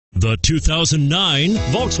The 2009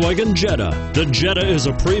 Volkswagen Jetta. The Jetta is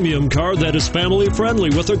a premium car that is family-friendly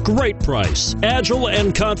with a great price, agile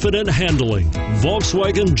and confident handling.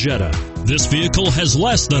 Volkswagen Jetta. This vehicle has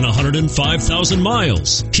less than 105,000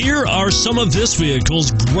 miles. Here are some of this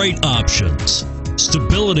vehicle's great options: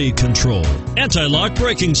 stability control, anti-lock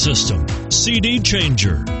braking system, CD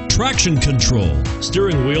changer, traction control,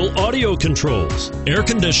 steering wheel audio controls, air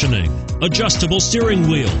conditioning, adjustable steering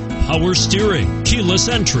wheel, power steering, keyless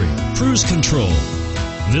entry, cruise control.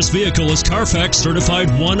 This vehicle is Carfax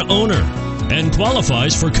certified one owner and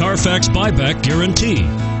qualifies for Carfax buyback guarantee.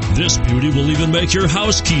 This beauty will even make your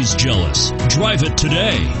house keys jealous. Drive it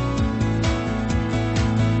today.